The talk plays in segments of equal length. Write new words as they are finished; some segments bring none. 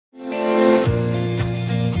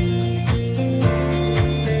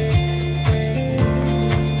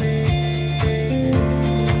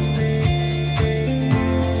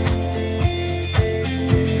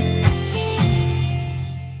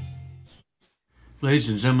Ladies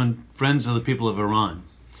and gentlemen, friends of the people of Iran,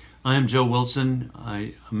 I am Joe Wilson,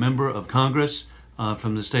 a member of Congress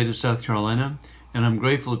from the state of South Carolina, and I'm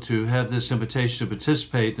grateful to have this invitation to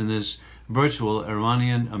participate in this virtual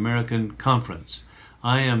Iranian American conference.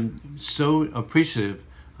 I am so appreciative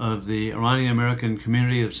of the Iranian American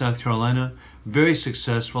community of South Carolina, very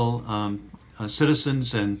successful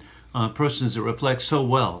citizens and persons that reflect so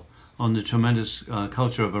well on the tremendous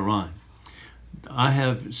culture of Iran. I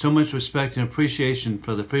have so much respect and appreciation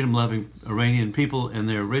for the freedom-loving Iranian people and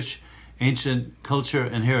their rich, ancient culture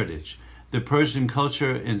and heritage. The Persian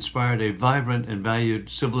culture inspired a vibrant and valued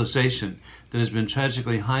civilization that has been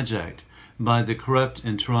tragically hijacked by the corrupt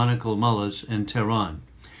and tyrannical mullahs in Tehran.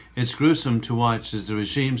 It's gruesome to watch as the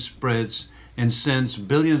regime spreads and sends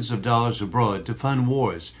billions of dollars abroad to fund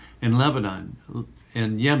wars in Lebanon,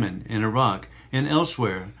 in Yemen, in Iraq, and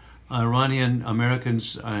elsewhere. Iranian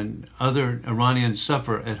Americans and other Iranians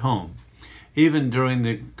suffer at home. Even during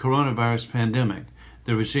the coronavirus pandemic,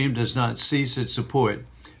 the regime does not cease its support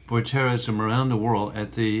for terrorism around the world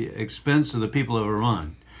at the expense of the people of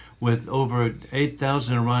Iran, with over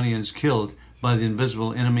 8,000 Iranians killed by the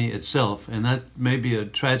invisible enemy itself, and that may be a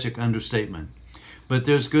tragic understatement. But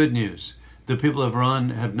there's good news. The people of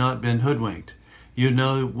Iran have not been hoodwinked. You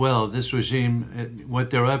know well this regime, what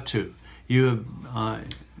they're up to. You have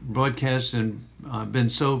broadcast and been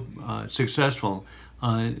so successful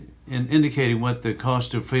in indicating what the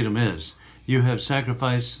cost of freedom is. You have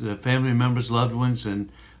sacrificed the family members, loved ones,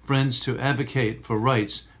 and friends to advocate for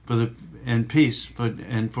rights and peace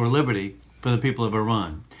and for liberty for the people of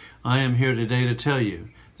Iran. I am here today to tell you,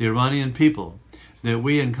 the Iranian people, that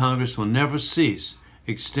we in Congress will never cease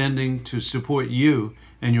extending to support you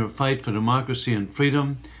and your fight for democracy and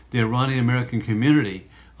freedom. The Iranian American community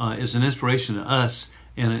is an inspiration to us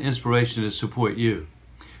and an inspiration to support you.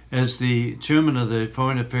 As the chairman of the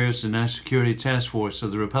Foreign Affairs and National Security Task Force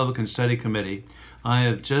of the Republican Study Committee, I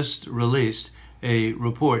have just released a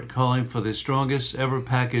report calling for the strongest ever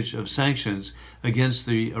package of sanctions against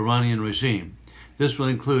the Iranian regime. This will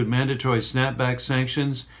include mandatory snapback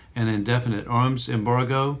sanctions, an indefinite arms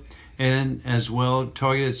embargo, and as well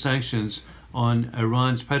targeted sanctions on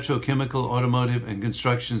Iran's petrochemical, automotive, and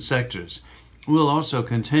construction sectors. We'll also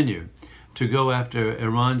continue to go after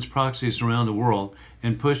Iran's proxies around the world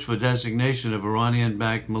and push for designation of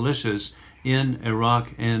Iranian-backed militias in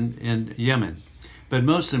Iraq and in Yemen. But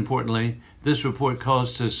most importantly, this report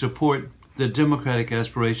calls to support the democratic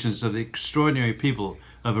aspirations of the extraordinary people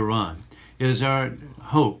of Iran. It is our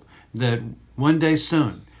hope that one day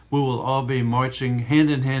soon we will all be marching hand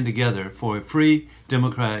in hand together for a free,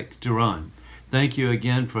 democratic Iran. Thank you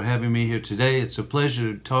again for having me here today. It's a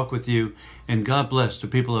pleasure to talk with you, and God bless the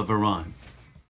people of Iran.